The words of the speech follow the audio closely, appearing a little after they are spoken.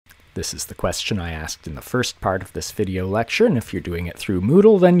This is the question I asked in the first part of this video lecture, and if you're doing it through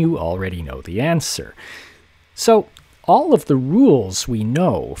Moodle, then you already know the answer. So, all of the rules we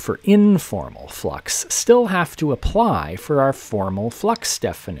know for informal flux still have to apply for our formal flux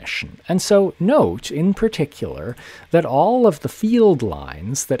definition. And so note, in particular, that all of the field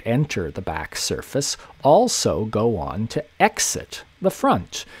lines that enter the back surface also go on to exit the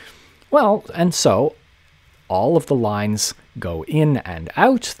front. Well, and so all of the lines go in and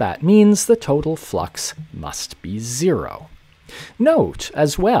out. That means the total flux must be 0. Note,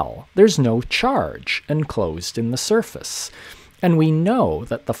 as well, there's no charge enclosed in the surface. And we know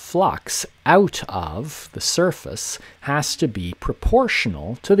that the flux out of the surface has to be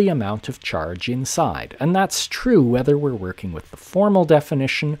proportional to the amount of charge inside. And that's true whether we're working with the formal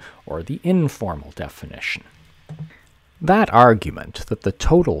definition or the informal definition. That argument that the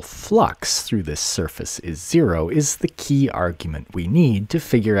total flux through this surface is 0 is the key argument we need to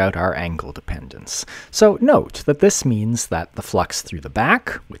figure out our angle dependence. So note that this means that the flux through the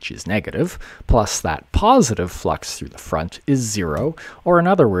back, which is negative, plus that positive flux through the front is 0, or in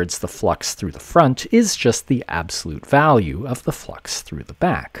other words, the flux through the front is just the absolute value of the flux through the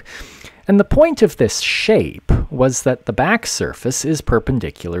back. And the point of this shape was that the back surface is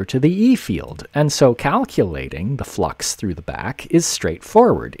perpendicular to the E field, and so calculating the flux through the back is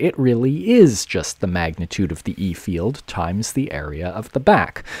straightforward. It really is just the magnitude of the E field times the area of the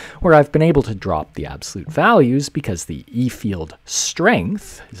back, where I've been able to drop the absolute values because the E field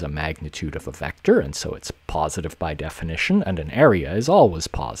strength is a magnitude of a vector, and so it's positive by definition, and an area is always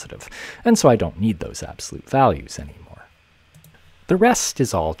positive, and so I don't need those absolute values anymore. The rest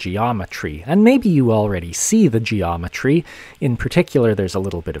is all geometry, and maybe you already see the geometry. In particular, there's a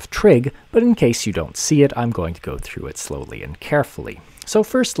little bit of trig, but in case you don't see it, I'm going to go through it slowly and carefully. So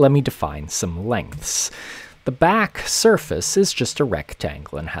first, let me define some lengths. The back surface is just a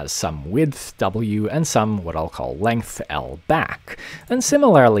rectangle and has some width w and some what I'll call length L back. And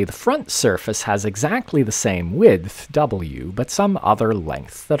similarly, the front surface has exactly the same width w, but some other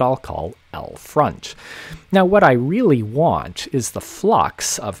length that I'll call L front. Now what I really want is the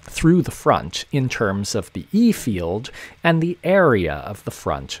flux through the front in terms of the E field and the area of the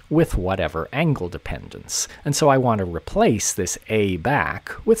front with whatever angle dependence. And so I want to replace this A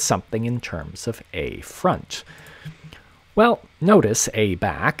back with something in terms of A front. Well, notice A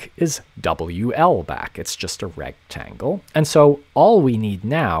back is WL back. It's just a rectangle. And so all we need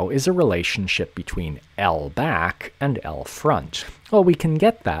now is a relationship between L back and L front. Well, we can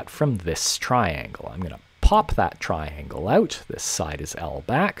get that from this triangle. I'm going to pop that triangle out. This side is L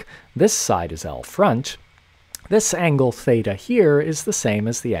back. This side is L front. This angle theta here is the same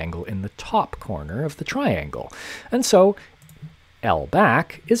as the angle in the top corner of the triangle. And so L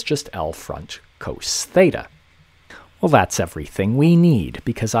back is just L front cos theta. Well, that's everything we need,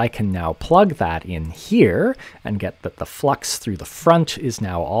 because I can now plug that in here and get that the flux through the front is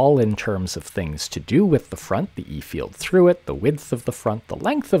now all in terms of things to do with the front, the E field through it, the width of the front, the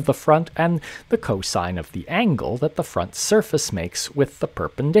length of the front, and the cosine of the angle that the front surface makes with the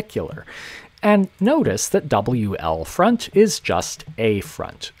perpendicular. And notice that WL front is just A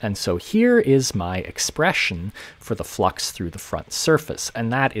front. And so here is my expression for the flux through the front surface.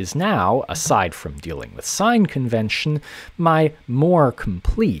 And that is now, aside from dealing with sign convention, my more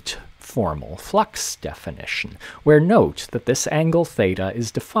complete formal flux definition, where note that this angle theta is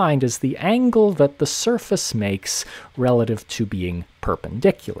defined as the angle that the surface makes relative to being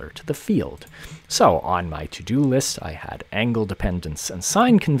perpendicular to the field. So on my to-do list, I had angle dependence and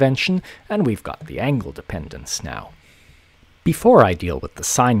sign convention, and we've got the angle dependence now. Before I deal with the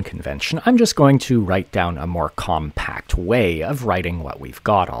sign convention, I'm just going to write down a more compact way of writing what we've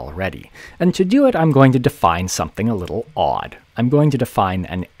got already. And to do it, I'm going to define something a little odd. I'm going to define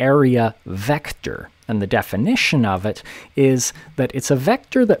an area vector. And the definition of it is that it's a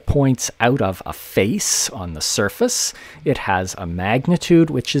vector that points out of a face on the surface. It has a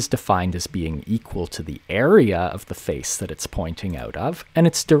magnitude which is defined as being equal to the area of the face that it's pointing out of, and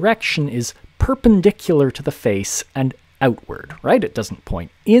its direction is perpendicular to the face and outward, right? It doesn't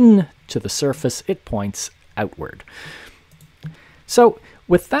point in to the surface, it points outward. So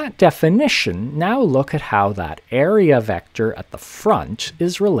with that definition, now look at how that area vector at the front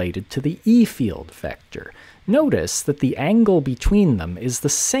is related to the E field vector. Notice that the angle between them is the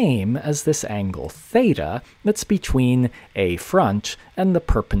same as this angle theta that's between A front and the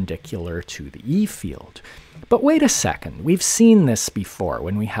perpendicular to the E field. But wait a second, we've seen this before.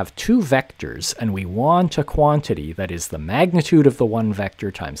 When we have two vectors and we want a quantity that is the magnitude of the one vector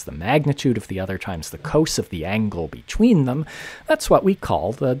times the magnitude of the other times the cos of the angle between them, that's what we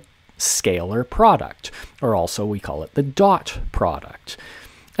call the scalar product, or also we call it the dot product.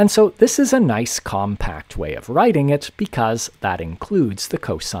 And so this is a nice compact way of writing it because that includes the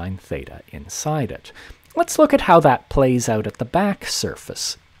cosine theta inside it. Let's look at how that plays out at the back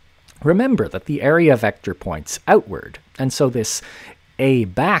surface. Remember that the area vector points outward, and so this A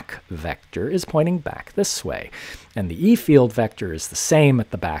back vector is pointing back this way, and the E field vector is the same at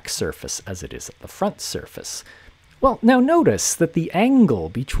the back surface as it is at the front surface. Well, now notice that the angle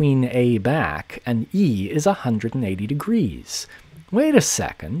between A back and E is 180 degrees. Wait a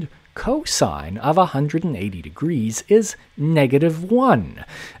second, cosine of 180 degrees is -1.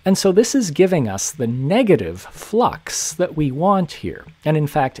 And so this is giving us the negative flux that we want here. And in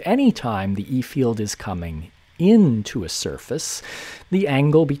fact, anytime the E field is coming into a surface, the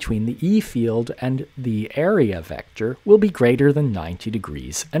angle between the E field and the area vector will be greater than 90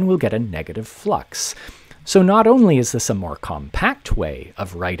 degrees, and we'll get a negative flux. So not only is this a more compact way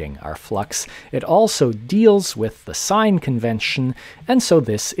of writing our flux, it also deals with the sign convention, and so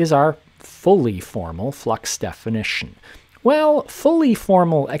this is our fully formal flux definition. Well, fully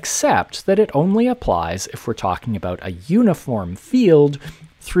formal except that it only applies if we're talking about a uniform field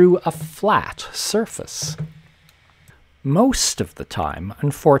through a flat surface. Most of the time,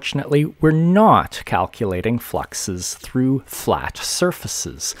 unfortunately, we're not calculating fluxes through flat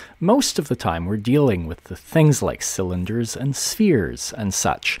surfaces. Most of the time we're dealing with the things like cylinders and spheres and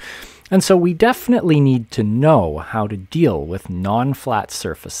such. And so we definitely need to know how to deal with non-flat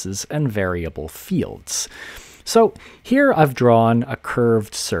surfaces and variable fields. So here I've drawn a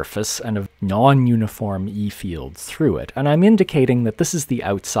curved surface and a non-uniform E field through it, and I'm indicating that this is the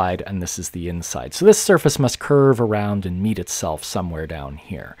outside and this is the inside. So this surface must curve around and meet itself somewhere down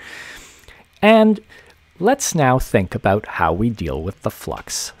here. And let's now think about how we deal with the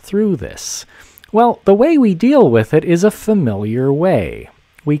flux through this. Well, the way we deal with it is a familiar way.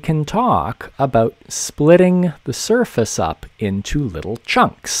 We can talk about splitting the surface up into little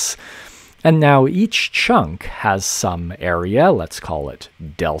chunks. And now each chunk has some area, let's call it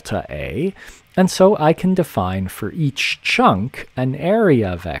delta A, and so I can define for each chunk an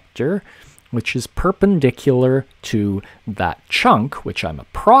area vector which is perpendicular to that chunk, which I'm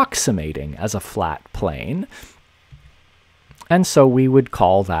approximating as a flat plane, and so we would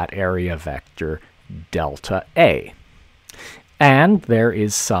call that area vector delta A. And there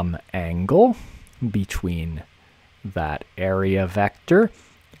is some angle between that area vector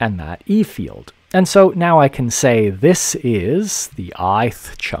and that E field. And so now I can say this is the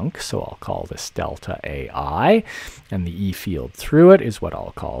ith chunk, so I'll call this delta AI, and the E field through it is what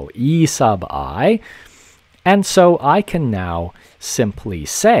I'll call E sub I. And so I can now simply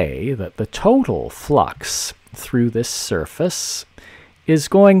say that the total flux through this surface is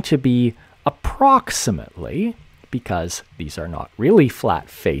going to be approximately, because these are not really flat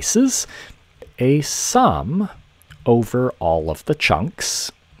faces, a sum over all of the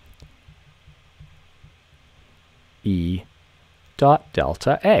chunks E dot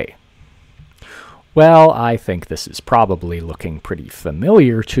delta A. Well, I think this is probably looking pretty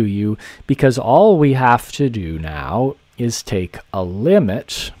familiar to you, because all we have to do now is take a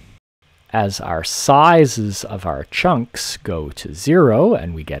limit as our sizes of our chunks go to 0,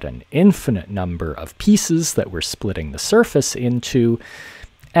 and we get an infinite number of pieces that we're splitting the surface into,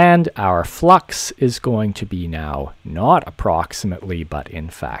 and our flux is going to be now not approximately, but in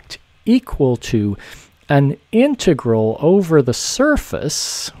fact equal to an integral over the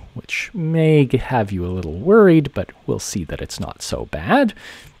surface, which may have you a little worried, but we'll see that it's not so bad.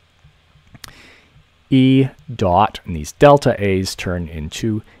 E dot, and these delta A's turn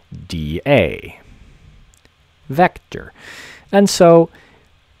into dA vector. And so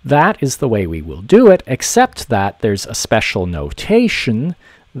that is the way we will do it, except that there's a special notation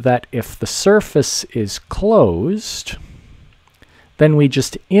that if the surface is closed, then we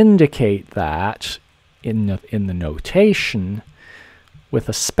just indicate that in the notation with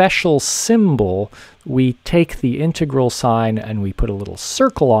a special symbol. We take the integral sign and we put a little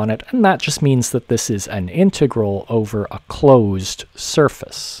circle on it, and that just means that this is an integral over a closed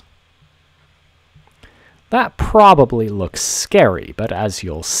surface. That probably looks scary, but as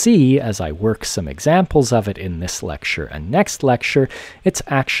you'll see as I work some examples of it in this lecture and next lecture, it's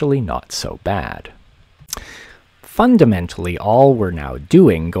actually not so bad. Fundamentally, all we're now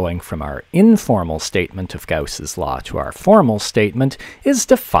doing, going from our informal statement of Gauss's law to our formal statement, is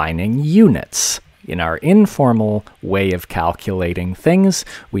defining units. In our informal way of calculating things,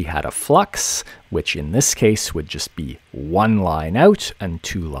 we had a flux which in this case would just be one line out and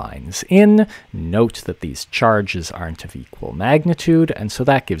two lines in. Note that these charges aren't of equal magnitude, and so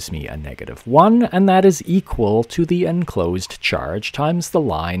that gives me a -1, and that is equal to the enclosed charge times the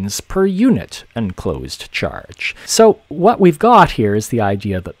lines per unit enclosed charge. So what we've got here is the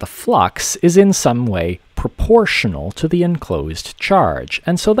idea that the flux is in some way proportional to the enclosed charge.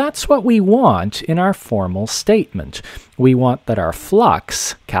 And so that's what we want in our formal statement. We want that our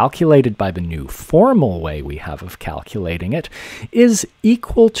flux, calculated by the new formal way we have of calculating it, is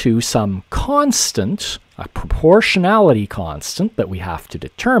equal to some constant, a proportionality constant that we have to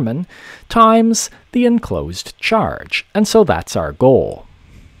determine, times the enclosed charge. And so that's our goal.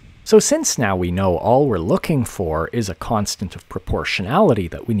 So since now we know all we're looking for is a constant of proportionality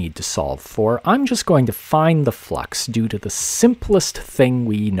that we need to solve for, I'm just going to find the flux due to the simplest thing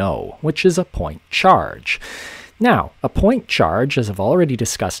we know, which is a point charge. Now, a point charge, as I've already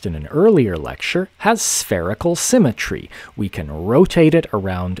discussed in an earlier lecture, has spherical symmetry. We can rotate it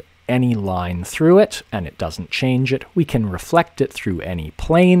around any line through it, and it doesn't change it. We can reflect it through any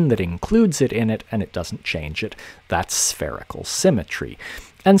plane that includes it in it, and it doesn't change it. That's spherical symmetry.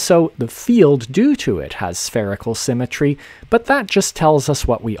 And so the field due to it has spherical symmetry, but that just tells us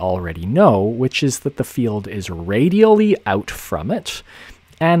what we already know, which is that the field is radially out from it,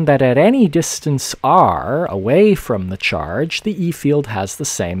 and that at any distance r away from the charge, the E field has the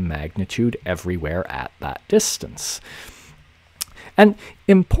same magnitude everywhere at that distance. And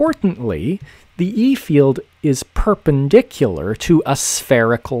importantly, the E field is perpendicular to a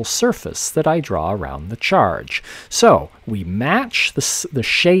spherical surface that I draw around the charge. So we match the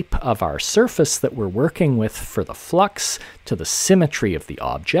shape of our surface that we're working with for the flux to the symmetry of the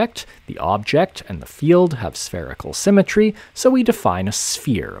object. The object and the field have spherical symmetry, so we define a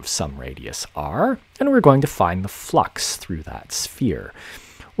sphere of some radius r, and we're going to find the flux through that sphere.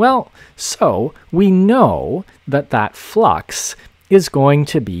 Well, so we know that that flux is going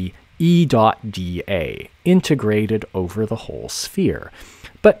to be E dot dA, integrated over the whole sphere.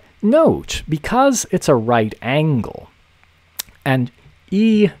 But note, because it's a right angle, and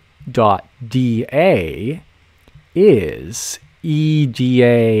E dot dA is E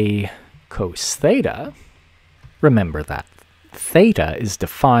dA cos theta, remember that theta is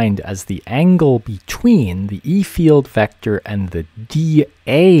defined as the angle between the E field vector and the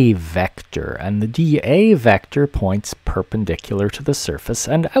dA vector, and the dA vector points perpendicular to the surface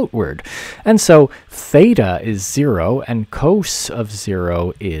and outward. And so theta is 0 and cos of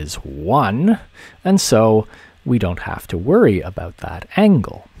 0 is 1, and so we don't have to worry about that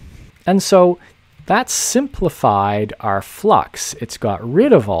angle. And so that's simplified our flux. It's got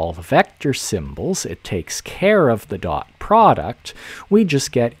rid of all the vector symbols. It takes care of the dot product. We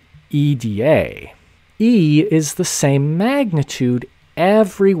just get EdA. E is the same magnitude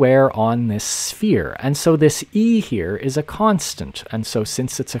everywhere on this sphere. And so this E here is a constant. And so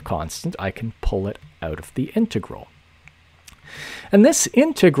since it's a constant, I can pull it out of the integral. And this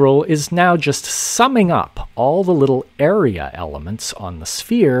integral is now just summing up all the little area elements on the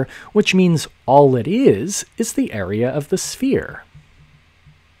sphere, which means all it is the area of the sphere.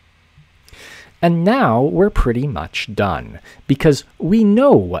 And now we're pretty much done, because we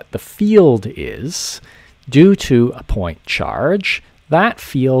know what the field is due to a point charge. That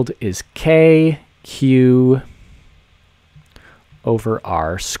field is kq over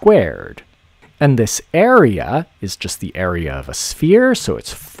r squared. And this area is just the area of a sphere, so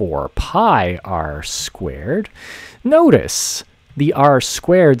it's 4 pi r squared. Notice the r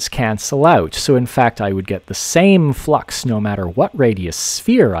squareds cancel out, so in fact I would get the same flux no matter what radius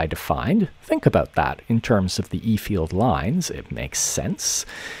sphere I defined. Think about that in terms of the E field lines, it makes sense.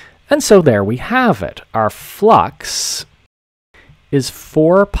 And so there we have it. Our flux is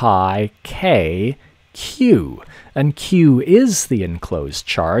 4 pi k q. And q is the enclosed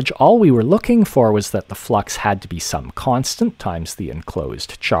charge. All we were looking for was that the flux had to be some constant times the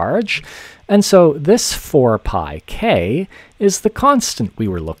enclosed charge. And so this 4 pi k is the constant we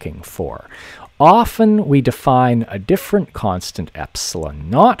were looking for. Often we define a different constant epsilon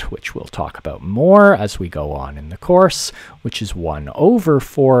naught, which we'll talk about more as we go on in the course, which is 1 over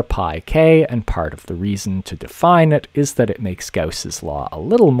 4 pi k, and part of the reason to define it is that it makes Gauss's law a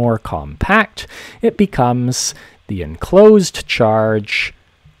little more compact. It becomes the enclosed charge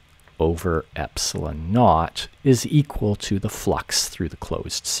over epsilon naught is equal to the flux through the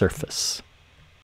closed surface.